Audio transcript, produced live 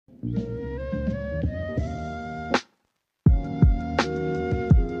Niggas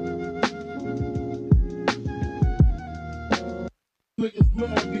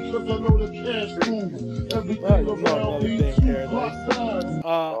mad because I know the cash moves. Everything around me Day in too paradise. block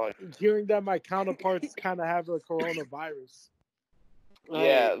sides. Hearing that my counterparts kind of have a coronavirus.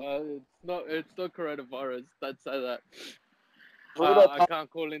 Yeah. It's not coronavirus. Don't say that. Bruno I can't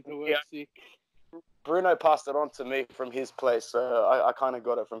call into work sick. Bruno passed it on to me from his place, so I kind of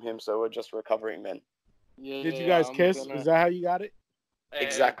got it from him. So we're just recovering, man. Yeah. Did you guys kiss? Is that how you got it?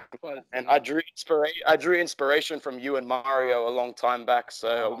 Exactly. And I drew inspiration from you and Mario a long time back.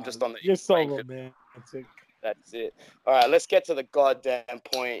 So I'm just on the. You're so romantic. That's it. All right, let's get to the goddamn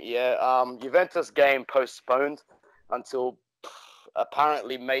point. Yeah. Juventus game postponed until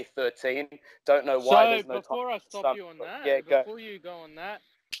apparently May 13. Don't know why. There's no before time I stop you on that, you go on that,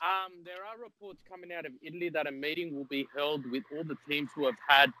 there are reports coming out of Italy that a meeting will be held with all the teams who have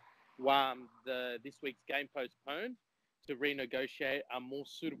had this week's game postponed to renegotiate a more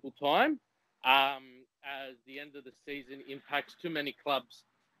suitable time, as the end of the season impacts too many clubs.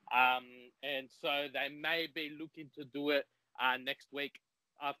 And so they may be looking to do it next week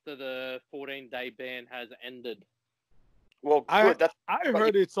after the 14-day ban has ended. Well, good. I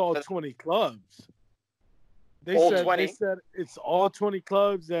heard it's all 20 clubs. They said it's all 20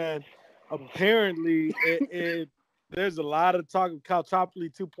 clubs, and apparently there's a lot of talk of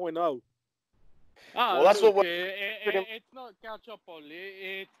Calciopoli 2.0. Well, that's what it's not Calciopoli,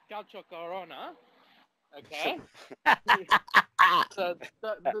 it's Calcio Corona. Okay. So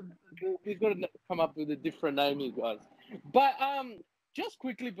we've got to come up with a different name, you guys. But just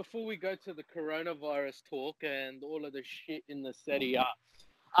quickly before we go to the coronavirus talk and all of the shit in the Serie A,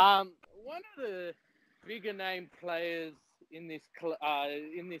 one of the bigger name players in this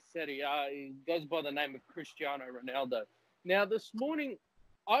Serie A goes by the name of Cristiano Ronaldo. Now, this morning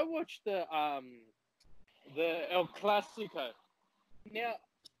I watched the El Clasico. Now,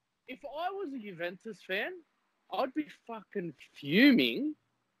 if I was a Juventus fan, I'd be fucking fuming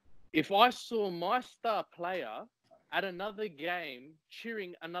if I saw my star player at another game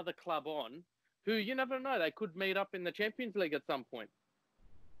cheering another club on, who you never know, they could meet up in the Champions League at some point.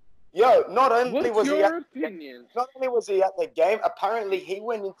 Not only was he at the game, apparently he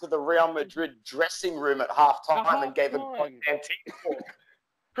went into the Real Madrid dressing room at halftime and gave a goddamn team talk.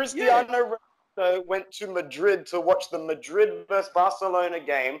 Cristiano Ronaldo went to Madrid to watch the Madrid versus Barcelona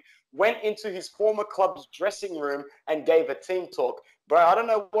game, went into his former club's dressing room and gave a team talk. Bro, I don't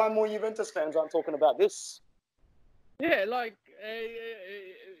know why more Juventus fans aren't talking about this. Yeah, like,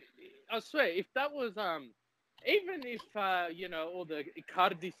 I swear, if that was, even if, all the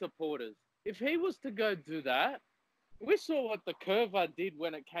Icardi supporters, if he was to go do that, we saw what the Curva did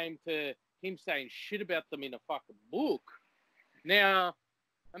when it came to him saying shit about them in a fucking book. Now,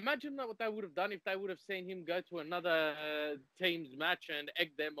 imagine what they would have done if they would have seen him go to another team's match and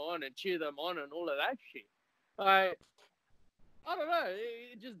egg them on and cheer them on and all of that shit. I don't know.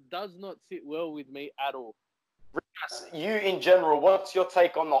 It just does not sit well with me at all. You in general, what's your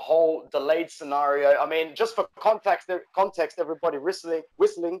take on the whole delayed scenario? I mean, just for context, everybody listening.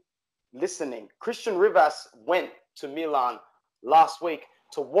 Christian Rivas went to Milan last week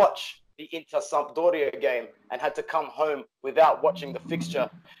to watch the Inter Sampdoria game and had to come home without watching the fixture.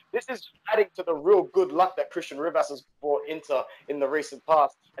 This is adding to the real good luck that Christian Rivas has brought Inter in the recent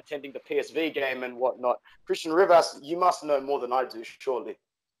past, attending the PSV game and whatnot. Christian Rivas, you must know more than I do, surely.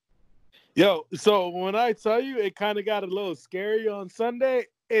 Yo, so when I tell you it kind of got a little scary on Sunday,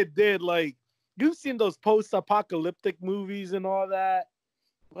 it did. Like, you've seen those post-apocalyptic movies and all that,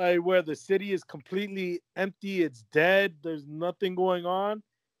 like where the city is completely empty, it's dead, there's nothing going on.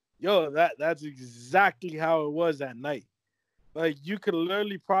 Yo, that's exactly how it was at night. Like, you could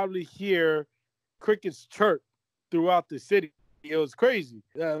literally probably hear crickets chirp throughout the city. It was crazy.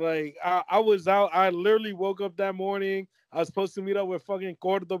 Yeah, like, I was out. I literally woke up that morning. I was supposed to meet up with fucking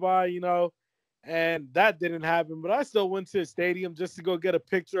Cordoba, and that didn't happen. But I still went to the stadium just to go get a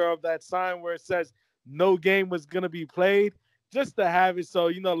picture of that sign where it says no game was going to be played, just to have it. So,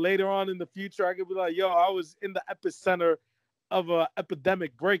 later on in the future, I could be like, yo, I was in the epicenter of an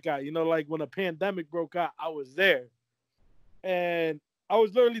epidemic breakout. Like when a pandemic broke out, I was there. And I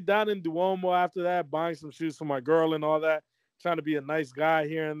was literally down in Duomo after that, buying some shoes for my girl and all that, trying to be a nice guy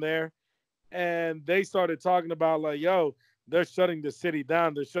here and there. And they started talking about, like, yo, they're shutting the city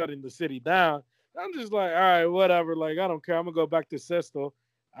down. They're shutting the city down. I'm just like, all right, whatever. Like, I don't care. I'm going to go back to Sesto.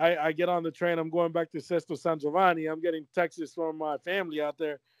 I get on the train. I'm going back to Sesto San Giovanni. I'm getting texts from my family out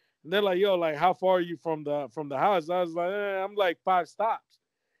there. And they're like, yo, like, how far are you from the house? I was like, I'm like 5 stops.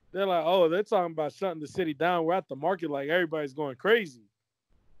 They're like, oh, they're talking about shutting the city down. We're at the market. Like, everybody's going crazy.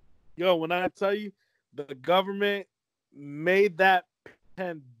 Yo, when I tell you, the government made that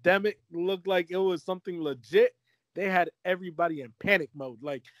pandemic look like it was something legit. They had everybody in panic mode.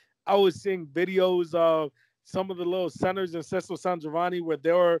 Like, I was seeing videos of some of the little centers in Sesto San Giovanni where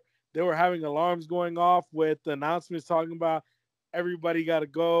they were having alarms going off with the announcements talking about everybody got to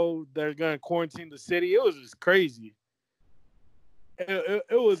go. They're going to quarantine the city. It was just crazy. It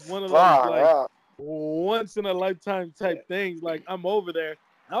was one of those like once in a lifetime type things. Like, I'm over there.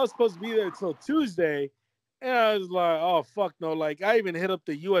 I was supposed to be there until Tuesday, and I was like, oh fuck no. Like, I even hit up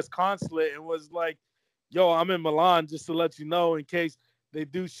the U.S. consulate and was like, yo, I'm in Milan, just to let you know in case they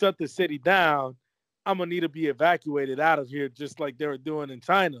do shut the city down, I'm gonna need to be evacuated out of here, just like they were doing in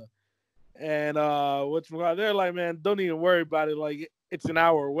China. And they're like, man, don't even worry about it. Like, it's an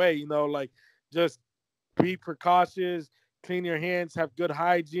hour away, like, just be precautious, clean your hands, have good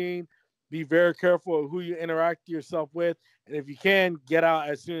hygiene, be very careful of who you interact yourself with. And if you can, get out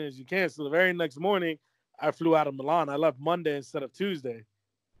as soon as you can. So the very next morning, I flew out of Milan. I left Monday instead of Tuesday.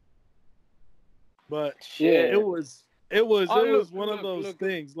 But it was one of those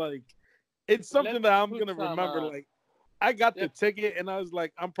things. Like, it's something that I'm gonna remember. Like, I got the ticket, and I was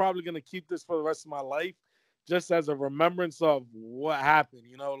like, I'm probably gonna keep this for the rest of my life, just as a remembrance of what happened.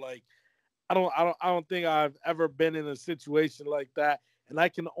 Like, I don't think I've ever been in a situation like that, and I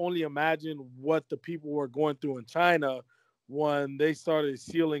can only imagine what the people were going through in China when they started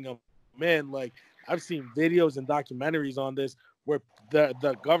sealing them in. Like, I've seen videos and documentaries on this where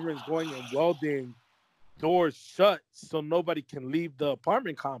the government's going and welding doors shut so nobody can leave the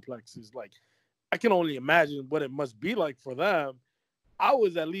apartment complexes. Like, I can only imagine what it must be like for them. I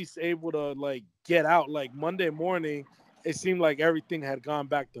was at least able to, like, get out. Like, Monday morning, it seemed like everything had gone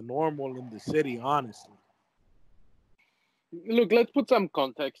back to normal in the city, honestly. Look, let's put some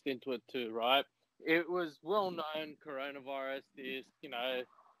context into it too, right? It was well known coronavirus is,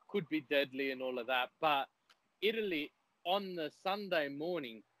 could be deadly and all of that. But Italy on the Sunday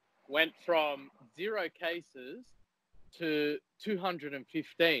morning went from 0 cases to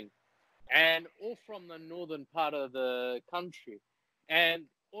 215, and all from the northern part of the country. And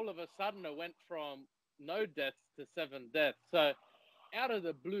all of a sudden it went from no deaths to 7 deaths. So out of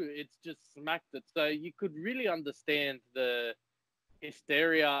the blue, it's just smacked it. So you could really understand the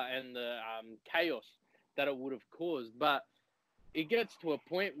hysteria and the chaos that it would have caused. But it gets to a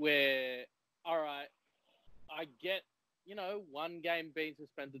point where, all right, I get, 1 game being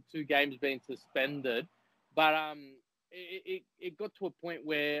suspended, 2 games being suspended, but it got to a point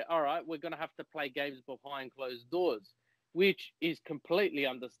where, all right, we're going to have to play games behind closed doors, which is completely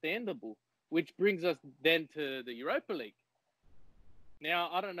understandable, which brings us then to the Europa League. Now,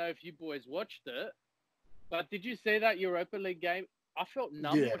 I don't know if you boys watched it, but did you see that Europa League game? I felt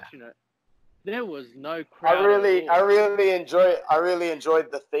numb watching it. There was no crowd. I really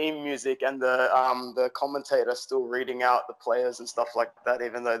enjoyed the theme music and the commentator still reading out the players and stuff like that,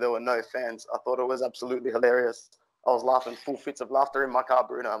 even though there were no fans. I thought it was absolutely hilarious. I was laughing full fits of laughter in my car,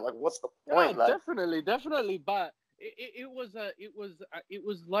 Bruno. I'm like, what's the point? Yeah, definitely. But it was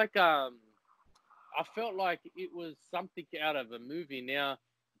like I felt like it was something out of a movie. Now,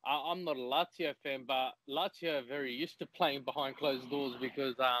 I'm not a Lazio fan, but Lazio are very used to playing behind closed doors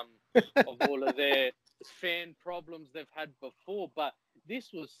because of all of their fan problems they've had before. But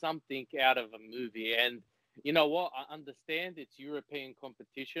this was something out of a movie. And you know what? I understand it's European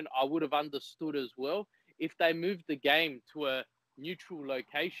competition. I would have understood as well if they moved the game to a neutral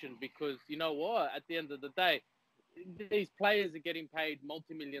location, because you know what? At the end of the day, these players are getting paid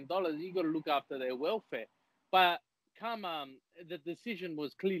multi-million dollars. You got to look after their welfare. But the decision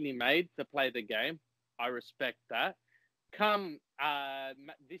was clearly made to play the game. I respect that. Come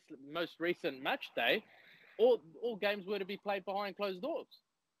this most recent match day, all games were to be played behind closed doors,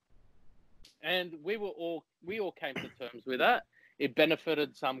 and we all came to terms with that. It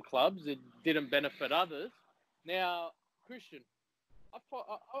benefited some clubs. It didn't benefit others. Now, Christian,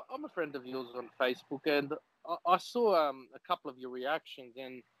 I'm a friend of yours on Facebook, and I saw a couple of your reactions.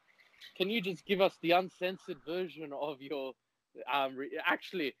 And can you just give us the uncensored version of your,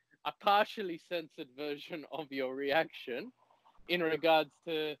 actually a partially censored version of your reaction in regards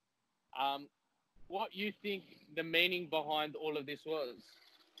to what you think the meaning behind all of this was?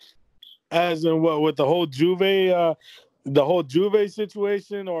 As in what, with the whole Juve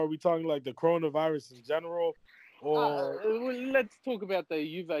situation, or are we talking like the coronavirus in general? Or well, let's talk about the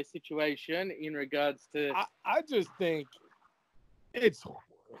Juve situation in regards to. I just think it's,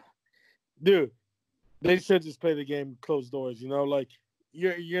 dude, they should just play the game closed doors. Like,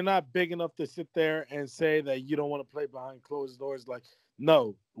 you're not big enough to sit there and say that you don't want to play behind closed doors. Like,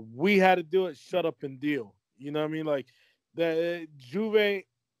 no, we had to do it. Shut up and deal. You know what I mean? Like, the Juve,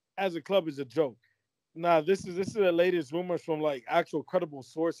 as a club is a joke. Now, this is the latest rumors from like actual credible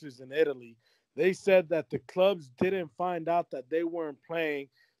sources in Italy. They said that the clubs didn't find out that they weren't playing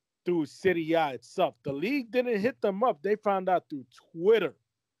through Serie A itself. The league didn't hit them up. They found out through Twitter.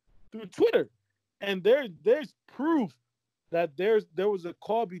 And there's proof that there was a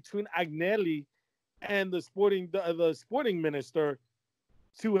call between Agnelli and the sporting minister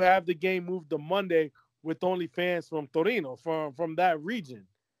to have the game moved to Monday with only fans from Torino, from that region.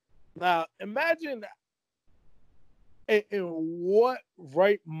 Now, imagine in what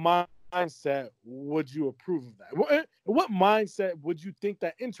right mindset would you approve of that? What mindset would you think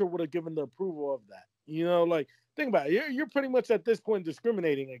that Inter would have given the approval of that? You know, like, think about it. You're pretty much at this point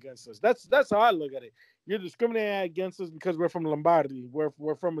discriminating against us. That's how I look at it. You're discriminating against us because we're from Lombardy.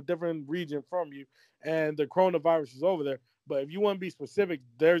 We're from a different region from you, and the coronavirus is over there. But if you want to be specific,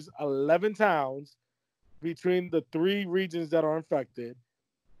 there's 11 towns between the 3 regions that are infected.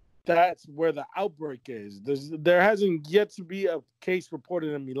 That's where the outbreak is. There hasn't yet to be a case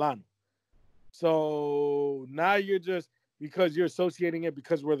reported in Milano. So now you're just, because you're associating it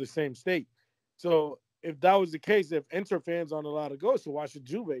because we're the same state. So if that was the case, if Inter fans aren't allowed to go, so why should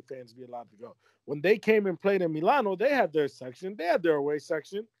Juve fans be allowed to go? When they came and played in Milano, they had their section. They had their away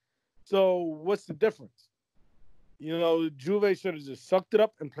section. So what's the difference? You know, Juve should have just sucked it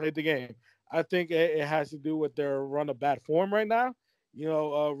up and played the game. I think it has to do with their run of bad form right now. You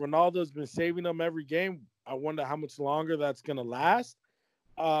know, Ronaldo's been saving them every game. I wonder how much longer that's going to last.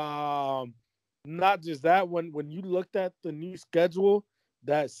 Not just that, when you looked at the new schedule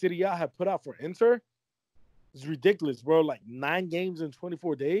that Serie A had put out for Inter, it's ridiculous, bro. Like 9 games in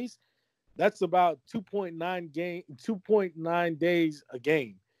 24 days. That's about 2.9 days a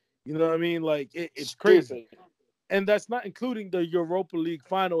game. You know what I mean? Like, it's crazy. And that's not including the Europa League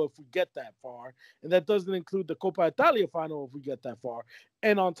final if we get that far. And that doesn't include the Coppa Italia final if we get that far.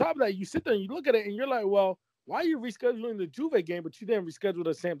 And on top of that, you sit there and you look at it and you're like, well, why are you rescheduling the Juve game, but you didn't reschedule the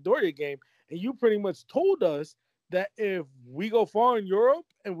Sampdoria game? And you pretty much told us that if we go far in Europe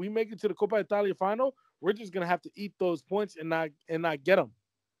and we make it to the Coppa Italia final, we're just going to have to eat those points and not get them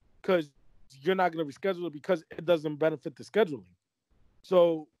because you're not going to reschedule it because it doesn't benefit the scheduling.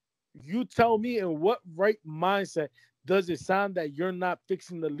 So you tell me, in what right mindset does it sound that you're not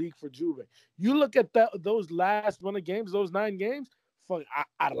fixing the league for Juve? You look at those last run of games, those 9 games, for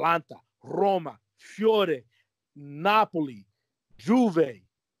Atalanta, Roma, Fiore, Napoli, Juve,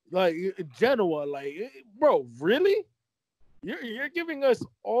 like Genoa, like, bro, really? You're giving us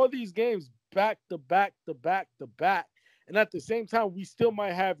all these games back to back to back to back, and at the same time, we still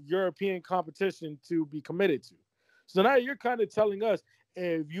might have European competition to be committed to. So now you're kind of telling us,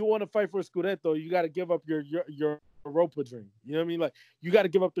 if you want to fight for a Scudetto, you got to give up your Europa dream. You know what I mean? Like, you got to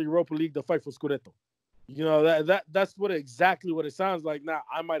give up the Europa League to fight for Scudetto. You know, that's exactly what it sounds like. Now,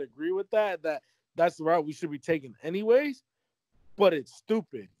 I might agree with that's the route we should be taking anyways, but it's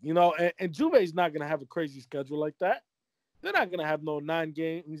stupid. You know, and Juve's not going to have a crazy schedule like that. They're not going to have no 9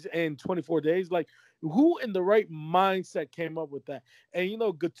 games in 24 days. Like, who in the right mindset came up with that? And, you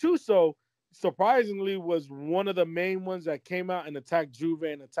know, Gattuso, surprisingly, was one of the main ones that came out and attacked Juve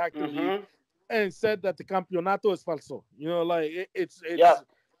and attacked the league and said that the Campionato is falso. You know, like, it's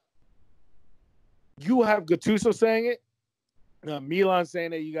you have Gattuso saying it, Milan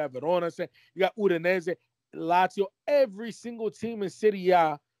saying it, you got Verona saying it, you got Udinese, Lazio. Every single team in Serie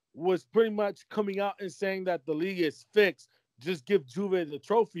A was pretty much coming out and saying that the league is fixed. Just give Juve the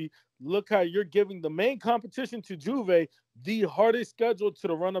trophy. Look how you're giving the main competition to Juve the hardest schedule to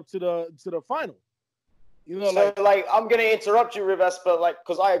the run up to the final. You know, so like I'm going to interrupt you, Rivas, but like,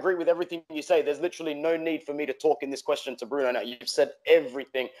 because I agree with everything you say. There's literally no need for me to talk in this question to Bruno now. You've said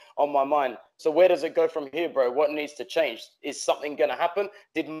everything on my mind. So where does it go from here, bro? What needs to change? Is something going to happen?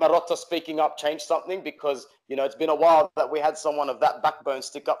 Did Marotta speaking up change something? Because, you know, it's been a while that we had someone of that backbone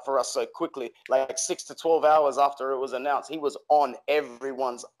stick up for us so quickly. Like 6 to 12 hours after it was announced, he was on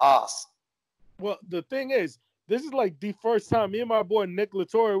everyone's ass. Well, the thing is, this is like the first time me and my boy Nick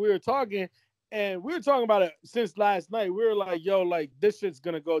Latore, we were talking, and we were talking about it since last night. We were like, yo, like, this shit's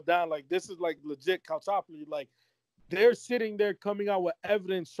going to go down. Like, this is like legit Calciopoli. Like, they're sitting there coming out with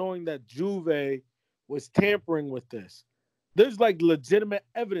evidence showing that Juve was tampering with this. There's like legitimate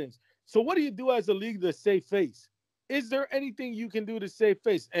evidence. So what do you do as a league to save face? Is there anything you can do to save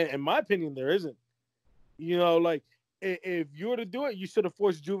face? And in my opinion, there isn't. You know, like, if you were to do it, you should have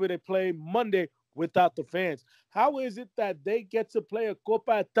forced Juve to play Monday without the fans. How is it that they get to play a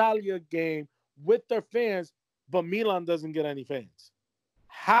Coppa Italia game with their fans, but Milan doesn't get any fans?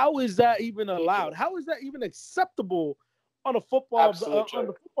 How is that even allowed? How is that even acceptable on a football on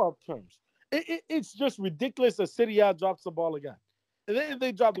the football terms? It's just ridiculous that Serie A drops the ball again.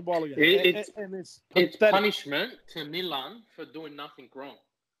 They dropped the ball again. And it's punishment to Milan for doing nothing wrong.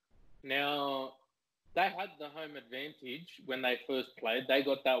 Now, they had the home advantage when they first played. They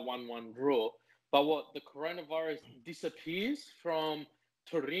got that 1-1 draw. But the coronavirus disappears from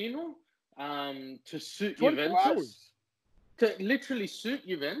Torino to suit Juventus? Hours. To literally suit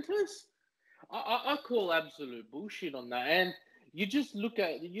Juventus? I call absolute bullshit on that. And you just look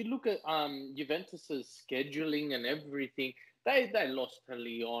at Juventus's scheduling and everything. They lost to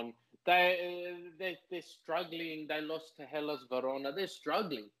Lyon. They're struggling. They lost to Hellas Verona. They're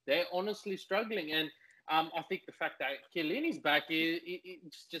struggling. They're honestly struggling. And I think the fact that Chiellini's back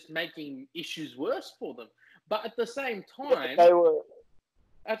it's just making issues worse for them. But at the same time,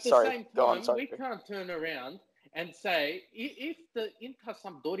 we can't turn around and say if the Inter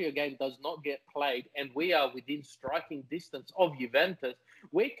Sampdoria game does not get played and we are within striking distance of Juventus,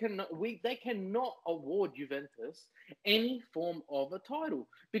 they cannot award Juventus any form of a title.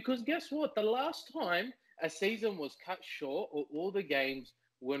 Because guess what? The last time a season was cut short or all the games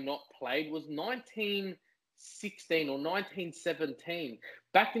were not played was 1916 or 1917,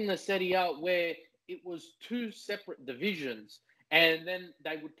 back in the Serie A, where it was two separate divisions, and then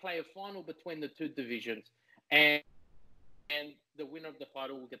they would play a final between the two divisions, and the winner of the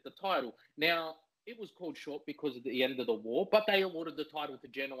title will get the title. Now, it was called short because of the end of the war, but they awarded the title to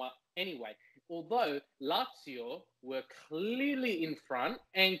Genoa anyway, although Lazio were clearly in front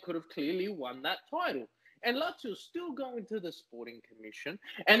and could have clearly won that title. And Lazio's still going to the Sporting Commission,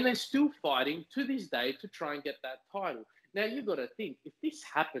 and they're still fighting to this day to try and get that title. Now, you've got to think, if this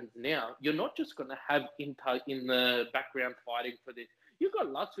happens now, you're not just going to have Inter in the background fighting for this. You've got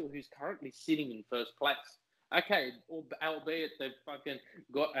Lazio, who's currently sitting in first place. Okay, albeit they've fucking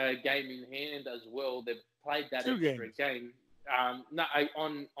got a game in hand as well. They've played that extra game. On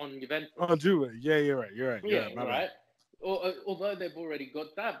Juventus. On Juve. Yeah, you're right. Yeah, right. Although they've already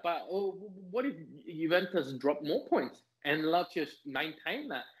got that, but what if Juventus drop more points and Lazio maintain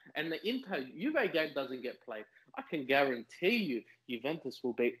that, and the Inter-Juve game doesn't get played? I can guarantee you Juventus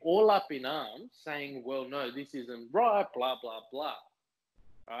will be all up in arms saying, well, no, this isn't right, blah, blah, blah.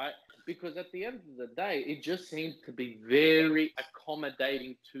 All right? Because at the end of the day, it just seems to be very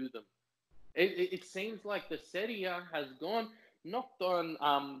accommodating to them. It seems like the Serie A has knocked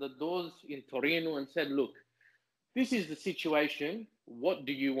on the doors in Torino and said, look, this is the situation. What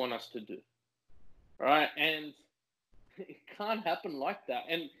do you want us to do? All right? And it can't happen like that.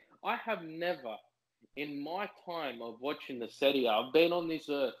 And I have never, in my time of watching the Serie A, I've been on this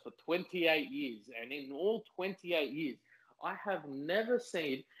earth for 28 years. And in all 28 years, I have never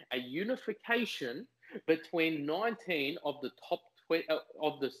seen a unification between 19 of the top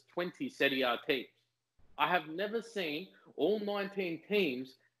 20 Serie A teams. I have never seen all 19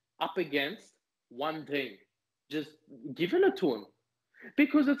 teams up against one team. Just giving it to them.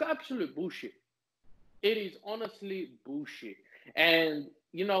 Because it's absolute bullshit. It is honestly bullshit. And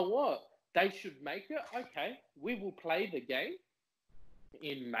you know what? They should make it, okay, we will play the game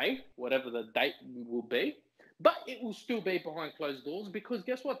in May, whatever the date will be, but it will still be behind closed doors because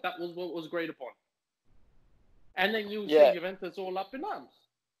guess what? That was what was agreed upon. And then you'll see Juventus all up in arms.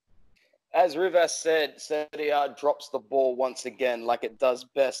 As Rivas said, Serie A drops the ball once again like it does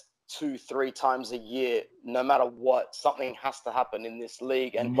best 2-3 times a year. No matter what, something has to happen in this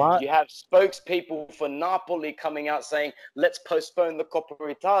league. And you have spokespeople for Napoli coming out saying, let's postpone the Coppa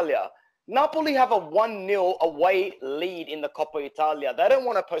Italia. Napoli have a 1-0 away lead in the Coppa Italia. They don't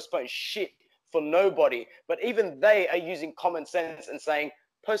want to postpone shit for nobody. But even they are using common sense and saying,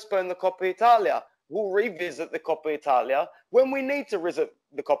 postpone the Coppa Italia. We'll revisit the Coppa Italia when we need to visit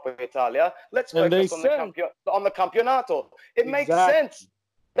the Coppa Italia. Let's focus on the Campionato. It makes sense.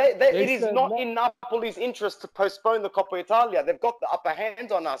 It is not in Napoli's interest to postpone the Coppa Italia. They've got the upper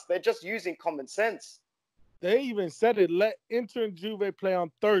hand on us. They're just using common sense. They even said it. Let Inter and Juve play on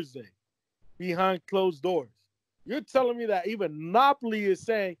Thursday behind closed doors. You're telling me that even Napoli is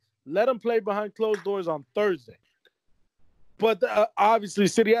saying, let them play behind closed doors on Thursday. But obviously,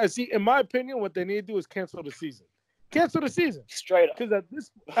 City, in my opinion, what they need to do is cancel the season. Cancel the season. Straight up. Because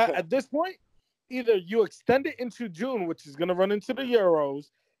at this point, either you extend it into June, which is going to run into the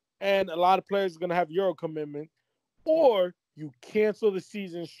Euros, and a lot of players are going to have Euro commitment, or you cancel the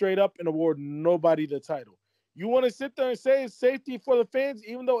season straight up and award nobody the title. You want to sit there and say it's safety for the fans,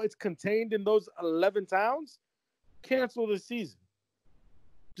 even though it's contained in those 11 towns? Cancel the season.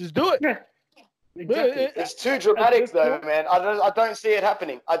 Just do it. Yeah. Exactly. It's too dramatic, though, man. I don't see it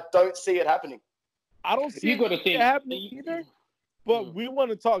happening. I don't see it happening either. But we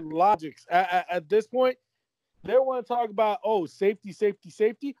want to talk logics. At this point, they want to talk about, safety.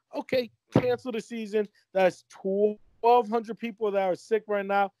 Okay, cancel the season. That's 12 1,200 people that are sick right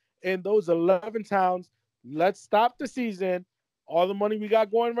now in those 11 towns. Let's stop the season. All the money we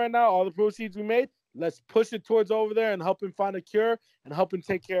got going right now, all the proceeds we made, let's push it towards over there and help him find a cure and help him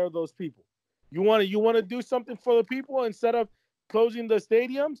take care of those people. You want to do something for the people instead of closing the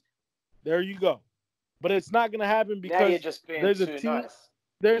stadiums? There you go. But it's not going to happen because now you're just being there's too a team. nice.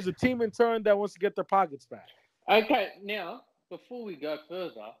 There's a team in turn that wants to get their pockets back. Okay, now, before we go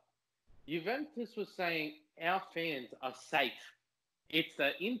further, Juventus was saying our fans are safe. It's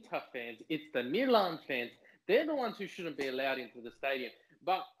the Inter fans, it's the Milan fans. They're the ones who shouldn't be allowed into the stadium.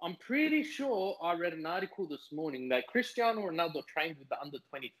 But I'm pretty sure I read an article this morning that Cristiano Ronaldo trained with the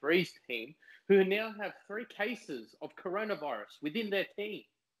under-23s team, who now have 3 cases of coronavirus within their team.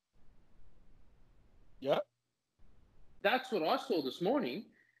 Yeah. That's what I saw this morning.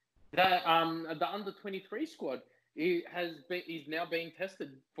 That the under-23 squad is now being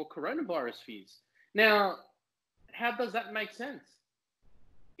tested for coronavirus fears. Now, how does that make sense?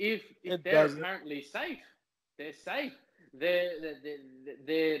 If they're apparently safe, they're safe.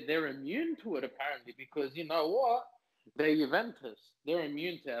 They're immune to it apparently, because you know what? They're Juventus. They're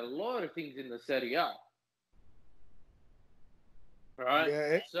immune to a lot of things in the Serie A. Right?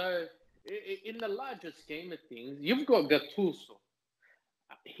 Yeah. So, in the larger scheme of things, you've got Gattuso.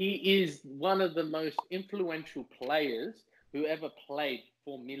 He is one of the most influential players who ever played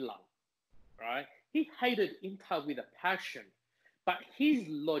for Milan. Right? He hated Inter with a passion, but his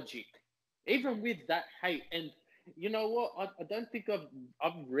logic, even with that hate, and you know what? I don't think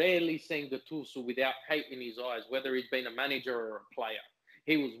I've rarely seen Gattuso without hate in his eyes, whether he's been a manager or a player.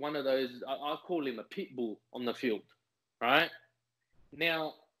 He was one of those, I call him a pit bull on the field, right?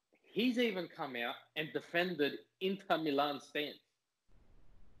 Now, he's even come out and defended Inter Milan's stance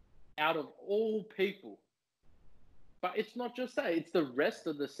out of all people. But it's not just that, it's the rest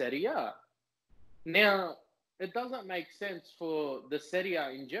of the Serie A. Now, it doesn't make sense for the Serie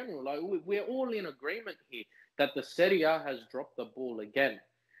A in general. Like, we're all in agreement here that the Serie A has dropped the ball again.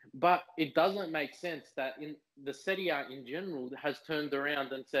 But it doesn't make sense that in the Serie A in general has turned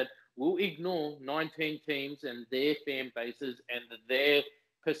around and said, we'll ignore 19 teams and their fan bases and their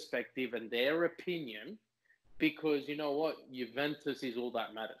perspective and their opinion, because you know what? Juventus is all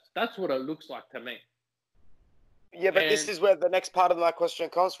that matters. That's what it looks like to me. Yeah, but this is where the next part of my question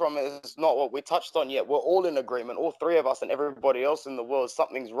comes from. Is not what we touched on yet. We're all in agreement, all 3 of us and everybody else in the world.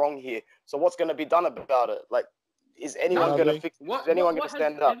 Something's wrong here. So what's going to be done about it? Like, is anyone going to fix it? Is anyone going to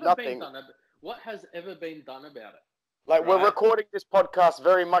stand up? Nothing. What has ever been done about it? Like, we're recording this podcast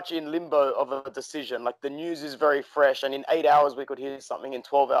very much in limbo of a decision. Like, the news is very fresh, and in 8 hours we could hear something, in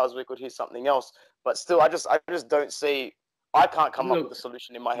 12 hours we could hear something else. But still, I just don't see. I can't come up with a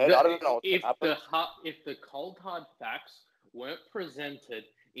solution in my head. I don't know what's happening. If the cold hard facts weren't presented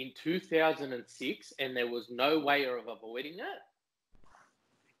in 2006 and there was no way of avoiding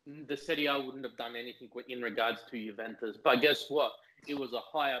it, the Serie A wouldn't have done anything in regards to Juventus. But guess what? It was a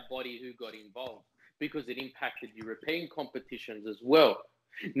higher body who got involved because it impacted European competitions as well.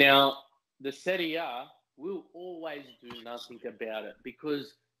 Now, the Serie A will always do nothing about it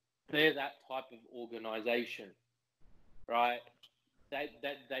because they're that type of organisation. Right? They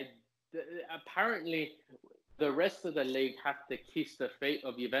apparently the rest of the league have to kiss the feet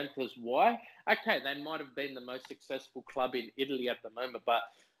of Juventus. Why? Okay, they might have been the most successful club in Italy at the moment, but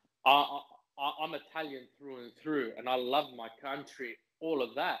I'm Italian through and through, and I love my country, all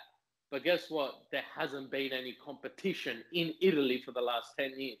of that. But guess what? There hasn't been any competition in Italy for the last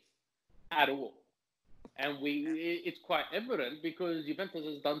 10 years at all. And it's quite evident because Juventus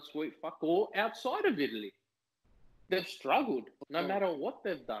has done sweet fuck all outside of Italy. They've struggled no matter what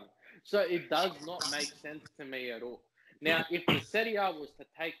they've done. So it does not make sense to me at all. Now, if the Serie A was to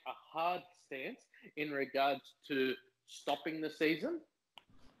take a hard stance in regards to stopping the season,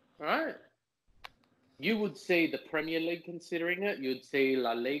 right, you would see the Premier League considering it. You'd see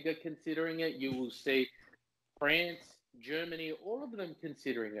La Liga considering it. You will see France, Germany, all of them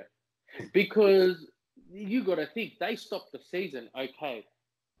considering it. Because you got to think, they stopped the season, okay,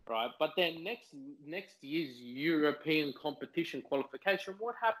 right? But then next year's European competition qualification,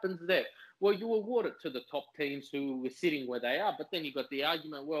 what happens there? Well, you award it to the top teams who were sitting where they are, but then you got the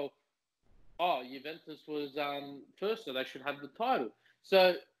argument, well, Juventus was first, so they should have the title.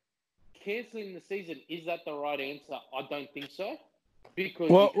 So cancelling the season, is that the right answer? I don't think so. Because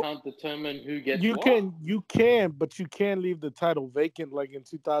you can't determine who gets what. You can, but you can't leave the title vacant like in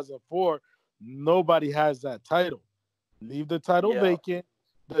 2004. Nobody has that title. Leave the title vacant.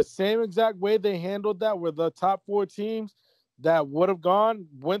 The same exact way they handled that, where the top 4 teams that would have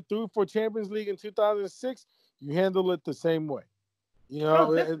went through for Champions League in 2006, you handle it the same way. You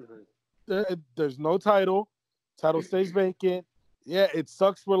know, there's no title. Title stays vacant. Yeah, it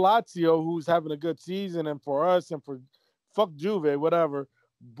sucks for Lazio, who's having a good season, and for us, and for fuck Juve, whatever.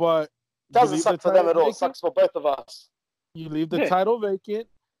 But Doesn't suck for them at all. It sucks for both of us. You leave the title vacant.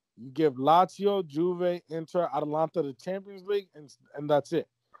 You give Lazio, Juve, Inter, Atalanta the Champions League, and that's it.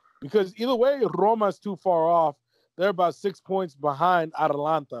 Because either way, Roma's too far off. They're about 6 points behind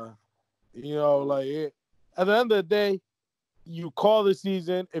Atalanta. You know, like at the end of the day, you call the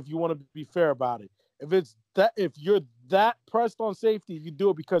season if you want to be fair about it. If you're that pressed on safety, you do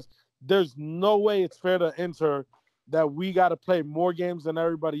it, because there's no way it's fair to Inter that we got to play more games than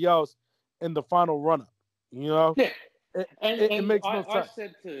everybody else in the final run-up. You know? Yeah. It makes no sense.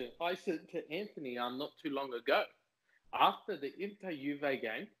 I said to Anthony not too long ago, after the Inter-Juve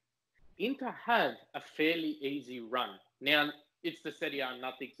game, Inter have a fairly easy run. Now, it's the Serie A,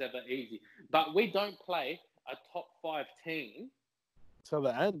 nothing's ever easy. But we don't play a top 5 team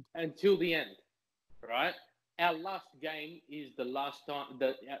until the end, right? Our last game is the last time,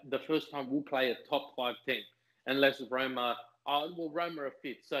 the first time we'll play a top 5 team, unless Roma are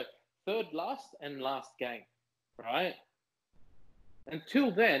 5th. So third last and last game, right? Until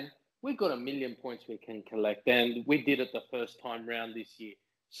then, we've got 1 million points we can collect, and we did it the first time round this year.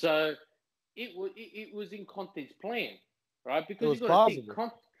 So it was in Conte's plan, right? Because you've got to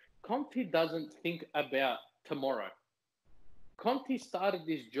think, Conte doesn't think about tomorrow. Conte started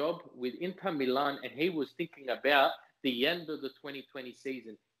this job with Inter Milan, and he was thinking about the end of the 2020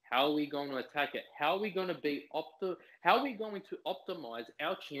 season. How are we going to attack it? How are we going to How are we going to optimize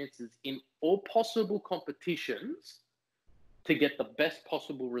our chances in all possible competitions to get the best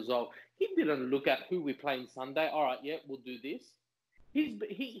possible result? He didn't look at who we play on Sunday. All right, yeah, we'll do this.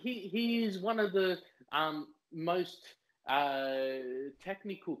 He is one of the most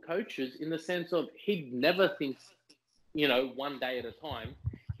technical coaches, in the sense of he never thinks, one day at a time.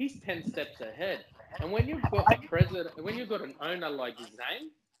 He's 10 steps ahead. And when you've got an owner like Zane,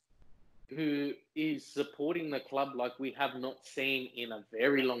 who is supporting the club like we have not seen in a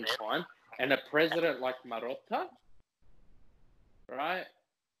very long time, and a president like Marotta, right?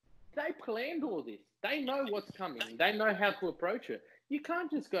 They planned all this. They know what's coming. They know how to approach it. You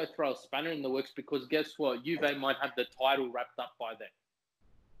can't just go throw a spanner in the works, because guess what? Juve might have the title wrapped up by then.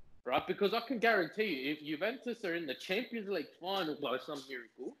 Right? Because I can guarantee you, if Juventus are in the Champions League final by some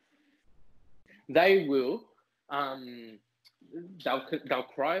miracle, they will, they'll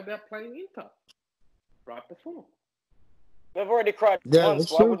cry about playing Inter right before. They've already cried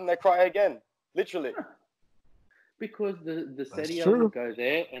once. Why wouldn't they cry again? Literally. Yeah. Because the Serie A will go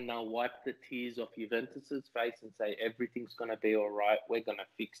there and they'll wipe the tears off Juventus's face and say, everything's going to be all right. We're going to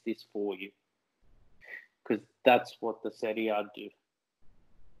fix this for you. Because that's what the Serie A do.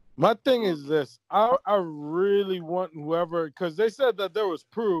 My thing is this. I really want whoever, because they said that there was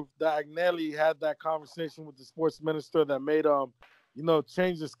proof that Agnelli had that conversation with the sports minister that made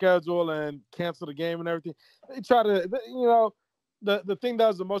change the schedule and cancel the game and everything. They try to, the thing that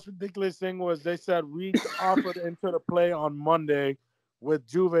was the most ridiculous thing was they said we offered Inter to play on Monday with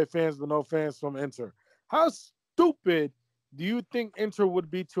Juve fans but no fans from Inter. How stupid do you think Inter would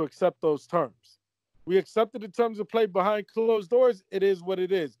be to accept those terms? We accepted the terms of play behind closed doors. It is what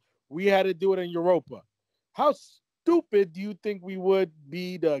it is. We had to do it in Europa. How stupid do you think we would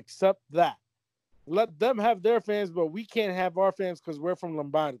be to accept that? Let them have their fans, but we can't have our fans because we're from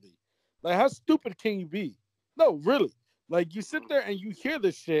Lombardy. Like, how stupid can you be? No, really. Like, you sit there and you hear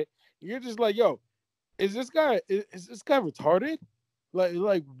this shit, and you're just like, yo, is this guy retarded?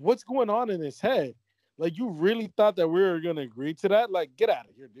 Like, what's going on in his head? Like, you really thought that we were going to agree to that? Like, get out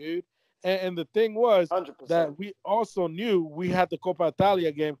of here, dude. And the thing was 100%. that we also knew we had the Coppa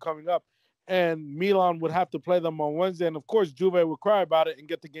Italia game coming up, and Milan would have to play them on Wednesday. And, of course, Juve would cry about it and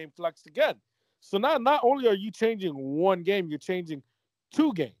get the game flexed again. So now not only are you changing one game, you're changing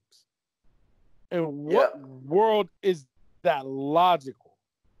 2 games. And what world is that logical?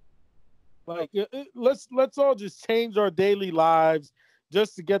 Like, let's all just change our daily lives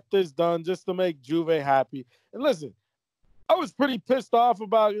just to get this done, just to make Juve happy. And listen, I was pretty pissed off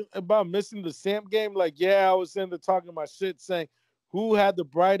about missing the Samp game. Like, yeah, I was sitting there talking my shit, saying who had the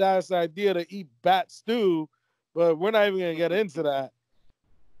bright ass idea to eat bat stew, but we're not even gonna get into that.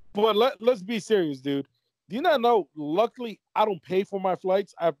 But let's be serious, dude. Do you not know? Luckily, I don't pay for my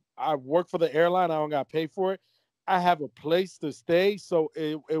flights. I work for the airline. I don't got to pay for it. I have a place to stay, so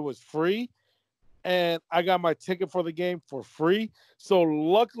it was free. And I got my ticket for the game for free. So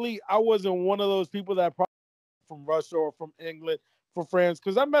luckily, I wasn't one of those people that probably from Russia or from England for France.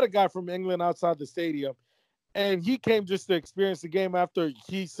 Because I met a guy from England outside the stadium, and he came just to experience the game after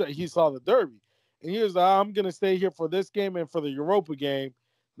he saw the Derby. And he was like, I'm going to stay here for this game and for the Europa game.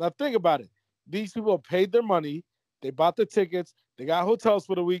 Now, think about it. These people paid their money. They bought the tickets. They got hotels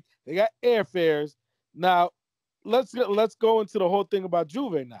for the week. They got airfares. Now, let's go into the whole thing about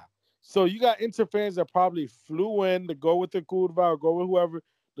Juve now. So you got Inter fans that probably flew in to go with the Curva or go with whoever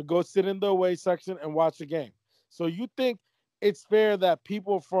to go sit in the away section and watch the game. So you think it's fair that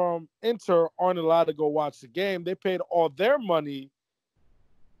people from Inter aren't allowed to go watch the game? They paid all their money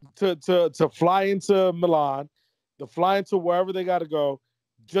to fly into Milan, to fly into wherever they got to go,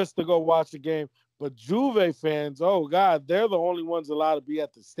 just to go watch the game. But Juve fans, oh God, they're the only ones allowed to be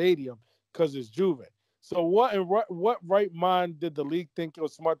at the stadium because it's Juve. So what right mind did the league think it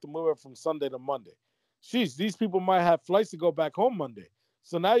was smart to move it from Sunday to Monday? Jeez, these people might have flights to go back home Monday.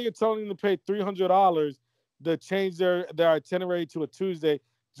 So now you're telling them to pay $300 to change their itinerary to a Tuesday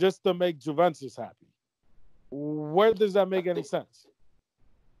just to make Juventus happy. Where does that make any sense?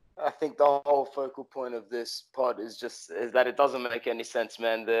 I think the whole focal point of this pod is that it doesn't make any sense,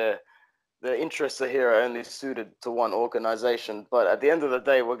 man. The interests here are only suited to one organization. But at the end of the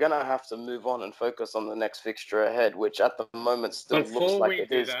day, we're going to have to move on and focus on the next fixture ahead, which at the moment still looks like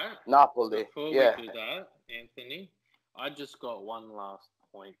it is Napoli. Before we do that, Anthony, I just got one last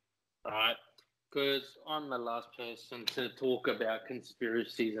point, right? Because I'm the last person to talk about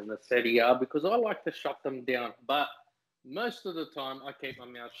conspiracies in the Serie A because I like to shut them down. But most of the time, I keep my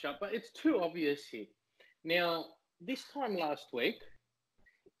mouth shut. But it's too obvious here. Now, this time last week,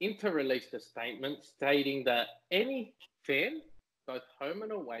 Inter released a statement stating that any fan, both home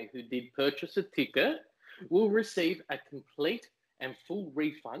and away, who did purchase a ticket will receive a complete and full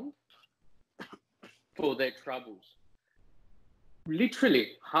refund for their troubles. Literally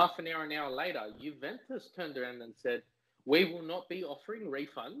half an hour later, Juventus turned around and said, we will not be offering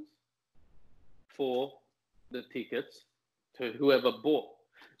refunds for the tickets to whoever bought.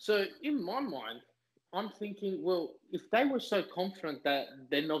 So in my mind, I'm thinking, well, if they were so confident that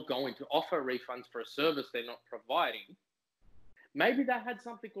they're not going to offer refunds for a service they're not providing, maybe they had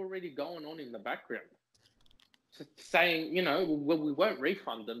something already going on in the background. So saying, well, we won't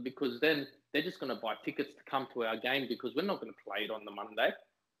refund them because then they're just going to buy tickets to come to our game because we're not going to play it on the Monday.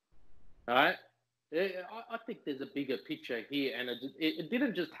 All right? I think there's a bigger picture here, and it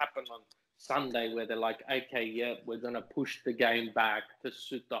didn't just happen on Sunday where they're like, okay, yeah, we're going to push the game back to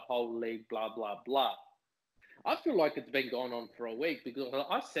suit the whole league, blah, blah, blah. I feel like it's been going on for a week because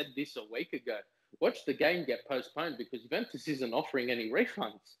I said this a week ago. Watch the game get postponed because Juventus isn't offering any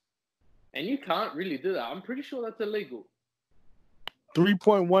refunds. And you can't really do that. I'm pretty sure that's illegal.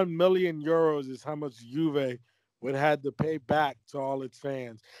 3.1 million euros is how much Juve would have to pay back to all its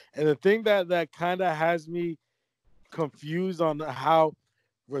fans. And the thing that kind of has me confused on how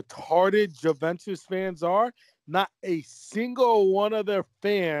retarded Juventus fans are, not a single one of their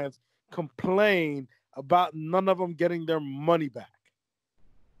fans complain about none of them getting their money back.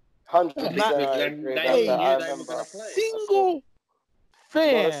 100%. Not a single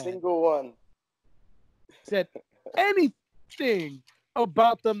fan. Not a single one said anything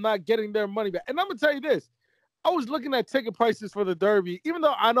about them not getting their money back. And I'm going to tell you this. I was looking at ticket prices for the Derby, even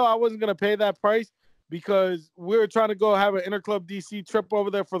though I know I wasn't going to pay that price because we were trying to go have an Interclub DC trip over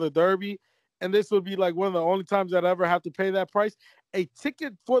there for the Derby. And this would be like one of the only times I'd ever have to pay that price. A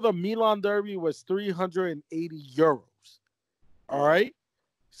ticket for the Milan Derby was 380 euros. All right.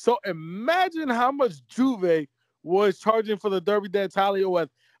 So imagine how much Juve was charging for the Derby d'Italia with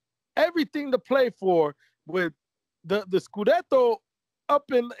everything to play for, with the Scudetto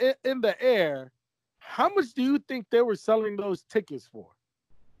up in the air. How much do you think they were selling those tickets for?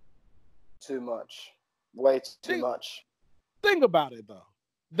 Too much. Way too much. Think about it, though.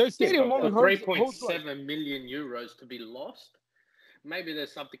 Their stadium only holds 3.7 million euros to be lost. Maybe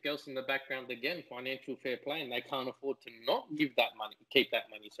there's something else in the background again, financial fair play, and they can't afford to not give that money, keep that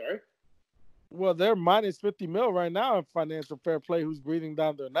money, sorry. Well, they're minus 50 mil right now in financial fair play. Who's breathing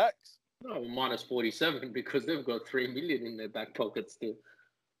down their necks? No, minus 47 because they've got 3 million in their back pocket still.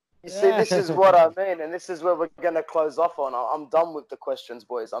 You see, this is what I mean, and this is where we're going to close off on. I'm done with the questions,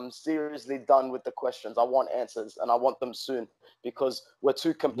 boys. I'm seriously done with the questions. I want answers, and I want them soon because we're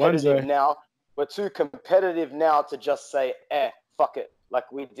too competitive now. We're too competitive now to just say, fuck it,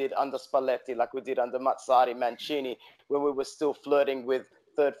 like we did under Spalletti, like we did under Mazzarri, Mancini, when we were still flirting with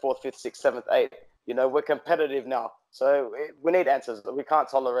 3rd, 4th, 5th, 6th, 7th, 8th. You know, we're competitive now. So we need answers. We can't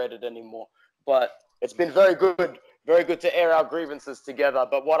tolerate it anymore. But it's been very good to air our grievances together.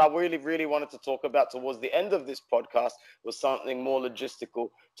 But what I really, really wanted to talk about towards the end of this podcast was something more logistical.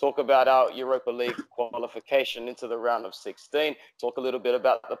 Talk about our Europa League qualification into the round of 16. Talk a little bit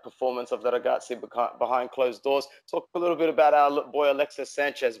about the performance of the Ragazzi behind closed doors. Talk a little bit about our boy Alexis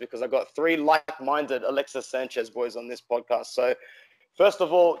Sanchez, because I got 3 like-minded Alexis Sanchez boys on this podcast. So First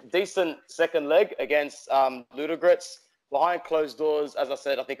of all, decent second leg against Ludogorets. Behind closed doors, as I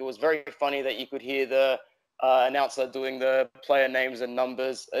said, I think it was very funny that you could hear the announcer doing the player names and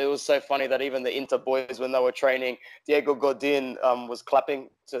numbers. It was so funny that even the Inter boys, when they were training, Diego Godin was clapping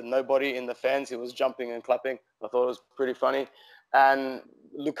to nobody in the fans. He was jumping and clapping. I thought it was pretty funny. And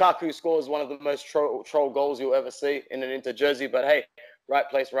Lukaku scores one of the most troll goals you'll ever see in an Inter jersey. But hey, right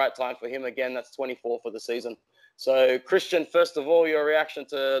place, right time for him again. That's 24 for the season. So, Christian, first of all, your reaction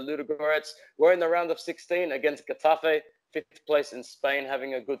to Ludogorets. We're in the round of 16 against Getafe, 5th place in Spain,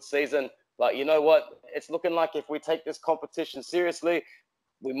 having a good season. But you know what? It's looking like if we take this competition seriously,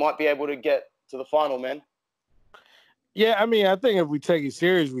 we might be able to get to the final, man. Yeah, I mean, I think if we take it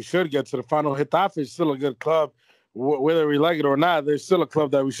serious, we should get to the final. Getafe is still a good club. Whether we like it or not, there's still a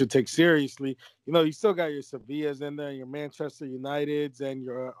club that we should take seriously. You know, you still got your Sevillas in there, your Manchester Uniteds, and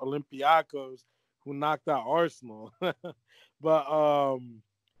your Olympiacos, who knocked out Arsenal. But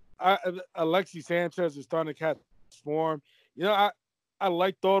Alexis Sanchez is starting to catch form. You know, I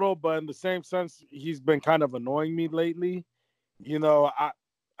like Toro, but in the same sense, he's been kind of annoying me lately. You know,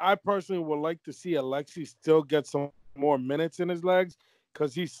 I personally would like to see Alexis still get some more minutes in his legs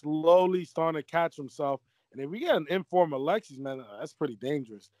because he's slowly starting to catch himself. And if we get an informed Alexis, man, that's pretty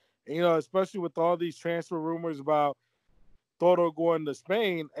dangerous. And, you know, especially with all these transfer rumors about Toro going to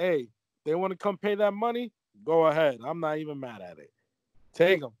Spain, hey, they want to come pay that money, go ahead. I'm not even mad at it.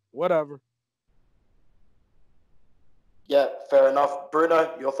 Take them, whatever. Yeah, fair enough.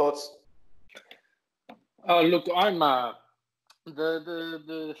 Bruno, your thoughts? Look, I'm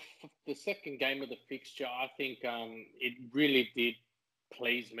the second game of the fixture. I think it really did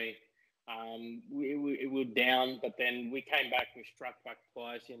please me. We were down, but then we came back. We struck back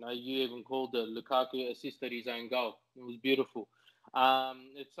twice. You know, you even called the Lukaku assisted his own goal. It was beautiful.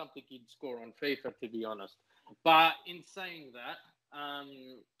 It's something you'd score on FIFA, to be honest. But in saying that,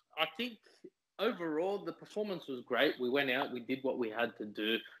 I think overall the performance was great. We went out, we did what we had to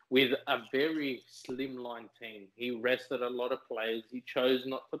do with a very slimline team. He rested a lot of players. He chose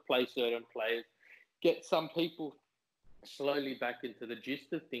not to play certain players, get some people slowly back into the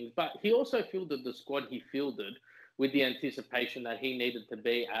gist of things. But he also fielded the squad he fielded with the anticipation that he needed to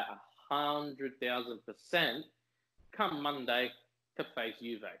be at 100,000% come Monday to face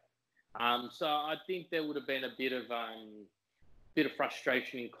Juve. So I think there would have been a bit of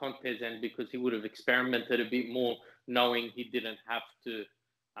frustration in Conte's end because he would have experimented a bit more, knowing he didn't have to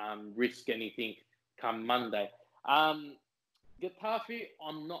risk anything come Monday. Getafe,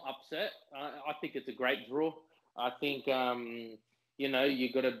 I'm not upset. I think it's a great draw. I think, you know,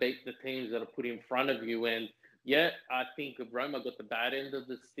 you got to beat the teams that are put in front of you. And, yeah, I think Roma got the bad end of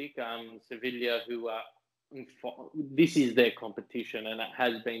the stick. Sevilla, who are this is their competition, and it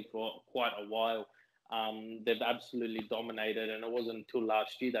has been for quite a while. They've absolutely dominated, and it wasn't until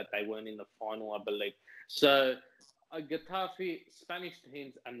last year that they weren't in the final, I believe. So, Getafe, Spanish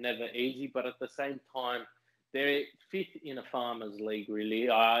teams are never easy, but at the same time, they're fifth in a farmers league, really.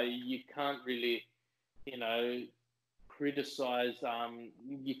 You can't really, you know, criticize.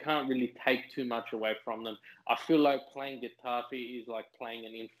 You can't really take too much away from them. I feel like playing Getafe is like playing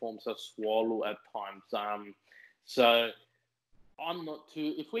an informed Sassuolo at times. So I'm not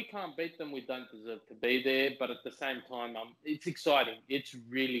too. If we can't beat them, we don't deserve to be there. But at the same time, it's exciting. It's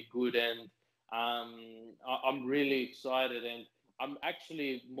really good, and I'm really excited. And I'm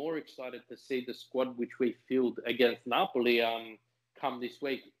actually more excited to see the squad which we field against Napoli come this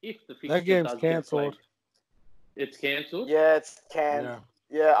week. If the fixture That game's does cancelled. get played. It's cancelled? Yeah, it's canned.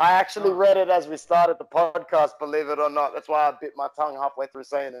 Yeah, I actually read it as we started the podcast, believe it or not. That's why I bit my tongue halfway through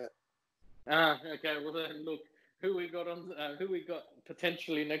saying it. Okay. Well, then, look, who we got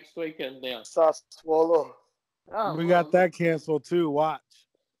potentially next weekend now? Sassuolo. We got that canceled too. Watch.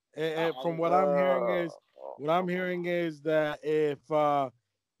 And from what I'm hearing is that if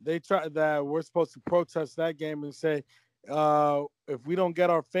they try that, we're supposed to protest that game and say, if we don't get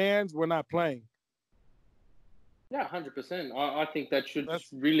our fans, we're not playing. Yeah, 100%. I think that should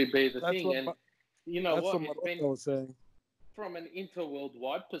really be the thing. And you know what? It's been, from an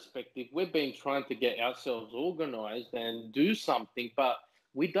inter-worldwide perspective, we've been trying to get ourselves organised and do something, but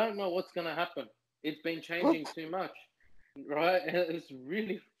we don't know what's going to happen. It's been changing too much, right? It's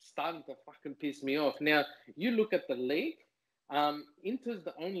really starting to fucking piss me off. Now, you look at the league. Inter's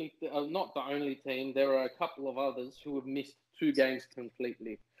the only, not the only team. There are a couple of others who have missed 2 games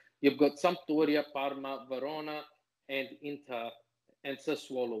completely. You've got Sampdoria, Parma, Verona, and Inter and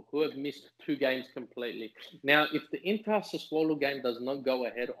Sassuolo, who have missed 2 games completely. Now, if the Inter-Sassuolo game does not go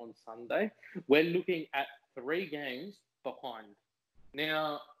ahead on Sunday, we're looking at 3 games behind.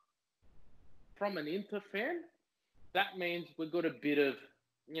 Now, from an Inter fan, that means we've got a bit of,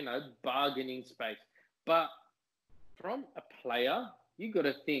 bargaining space. But from a player, you got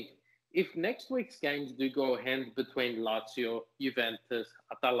to think, if next week's games do go hands between Lazio, Juventus,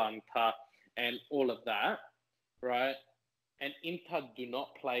 Atalanta, and all of that, right? And Inter do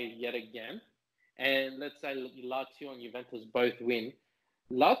not play yet again, and let's say Lazio and Juventus both win,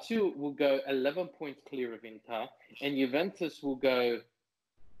 Lazio will go 11 points clear of Inter, and Juventus will go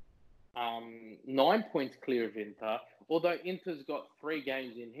 9 points clear of Inter. Although Inter's got 3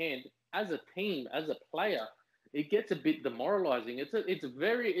 games in hand, as a team, as a player, it gets a bit demoralising. It's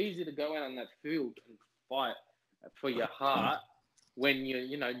very easy to go out on that field and fight for your heart when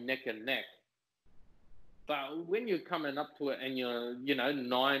you're, neck and neck. But when you're coming up to it and you're,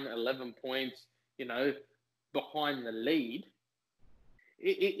 9, 11 points, behind the lead,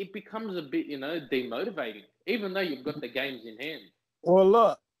 it becomes a bit, demotivating, even though you've got the games in hand. Well,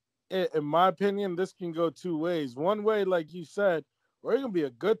 look, in my opinion, this can go 2 ways. One way, like you said, we're going to be a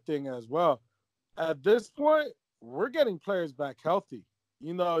good thing as well. At this point, we're getting players back healthy.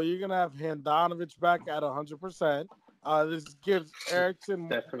 You're going to have Handanovic back at 100%. This gives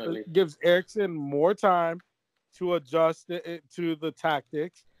Eriksen more time to adjust to the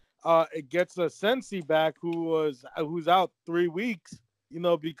tactics. It gets a Sensi back who's out 3 weeks,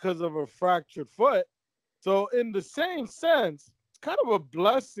 because of a fractured foot. So in the same sense, it's kind of a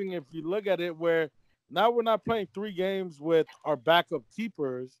blessing if you look at it, where now we're not playing 3 games with our backup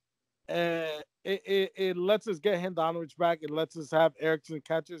keepers, and it lets us get Handanovic back. It lets us have Eriksen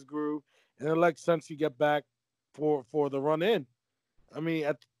catch his groove, and it lets Sensi get back for the run in. I mean,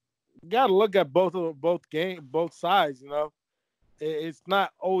 you got to look at both sides. It's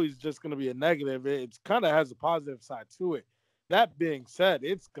not always just going to be a negative. It kind of has a positive side to it. That being said,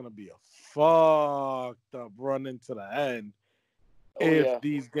 it's going to be a fucked up run into the end if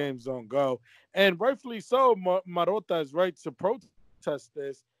these games don't go. And rightfully so, Marotta is right to protest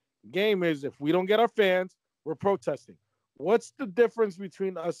this. Game is, if we don't get our fans, we're protesting. What's the difference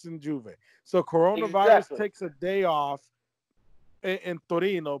between us and Juve? So coronavirus takes a day off in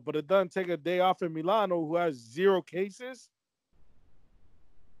Torino, but it doesn't take a day off in Milano, who has 0 cases.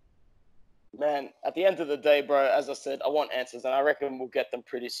 Man, at the end of the day, bro, as I said, I want answers, and I reckon we'll get them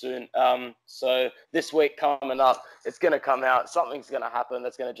pretty soon. So this week coming up, it's going to come out. Something's going to happen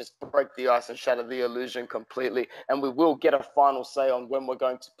that's going to just break the ice and shatter the illusion completely. And we will get a final say on when we're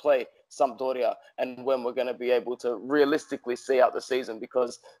going to play Sampdoria and when we're going to be able to realistically see out the season,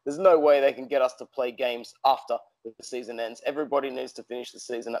 because there's no way they can get us to play games after the season ends. Everybody needs to finish the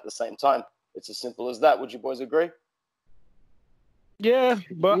season at the same time. It's as simple as that. Would you boys agree? Yeah,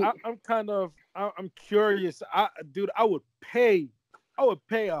 but I'm curious. I would pay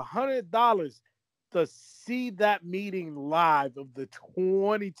 $100 to see that meeting live, of the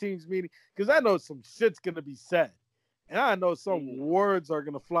 20 teams meeting, because I know some shit's gonna be said, and I know some words are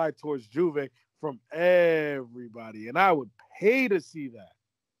gonna fly towards Juve from everybody, and I would pay to see that.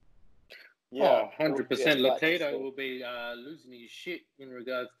 Yeah, 100%. Lotito will be losing his shit in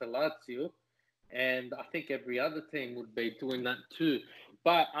regards to Lazio. And I think every other team would be doing that too.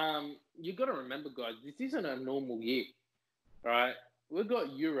 But you got to remember, guys, this isn't a normal year, right? We've got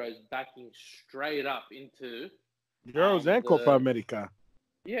Euros backing straight up into Euros and Copa America.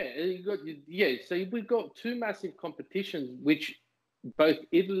 Yeah, so we've got 2 massive competitions, which both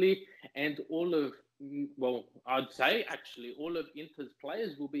Italy and I'd say actually all of Inter's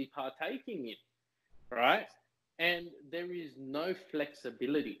players will be partaking in, right? And there is no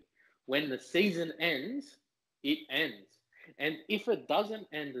flexibility. When the season ends, it ends. And if it doesn't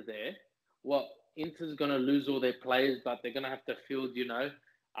end there, Inter's going to lose all their players, but they're going to have to field,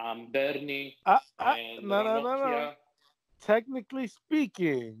 Berni and No. Technically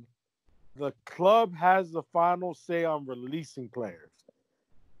speaking, the club has the final say on releasing players.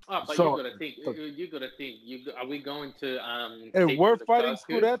 Oh, but you got to think. Are we going to if we're fighting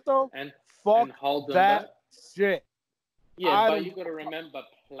Scudetto and hold them that back? Shit. Yeah, but you got to remember,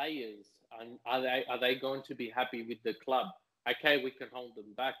 players, are they going to be happy with the club? Okay, we can hold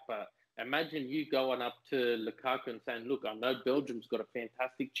them back, but imagine you going up to Lukaku and saying, look, I know Belgium's got a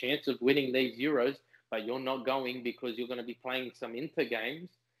fantastic chance of winning these Euros, but you're not going because you're going to be playing some Inter games.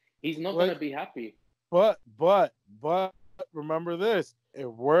 He's not going to be happy. But remember this. If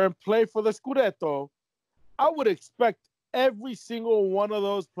we're in play for the Scudetto, I would expect every single one of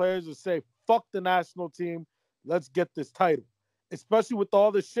those players to say, fuck the national team, let's get this title. Especially with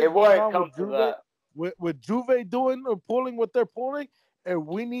all the shit going on with Juve doing or pulling what they're pulling, and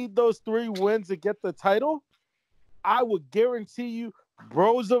we need those 3 wins to get the title. I would guarantee you,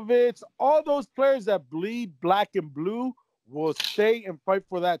 Brozovic, all those players that bleed black and blue will stay and fight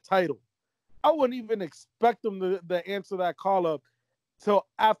for that title. I wouldn't even expect them to answer that call up till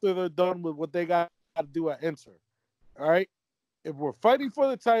after they're done with what they got to do at Inter. All right? If we're fighting for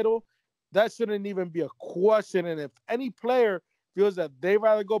the title, that shouldn't even be a question. And if any player feels that they'd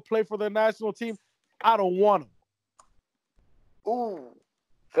rather go play for their national team, I don't want them. Ooh,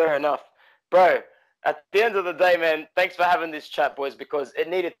 fair enough. Bro, at the end of the day, man, thanks for having this chat, boys, because it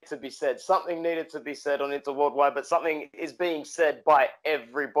needed to be said. Something needed to be said on Interworldwide, but something is being said by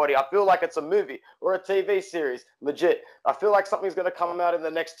everybody. I feel like it's a movie or a TV series, legit. I feel like something's going to come out in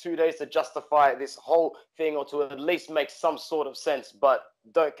the next 2 days to justify this whole thing or to at least make some sort of sense, but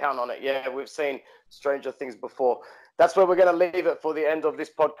don't count on it. Yeah, we've seen stranger things before. That's where we're going to leave it for the end of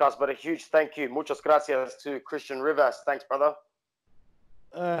this podcast, but a huge thank you. Muchas gracias to Christian Rivas. Thanks, brother.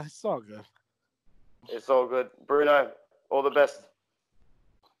 It's all good. It's all good. Bruno, all the best.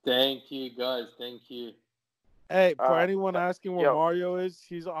 Thank you, guys. Thank you. Hey, for anyone asking where yo. Mario is,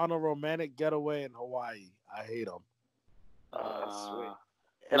 he's on a romantic getaway in Hawaii. I hate him. That's sweet.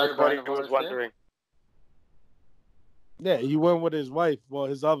 Like Everybody coronavirus was wondering. Yeah, he went with his wife. Well,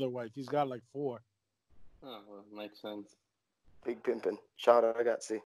 his other wife. He's got like 4. Oh, well, makes sense. Big pimpin'. Shout out, ragazzi.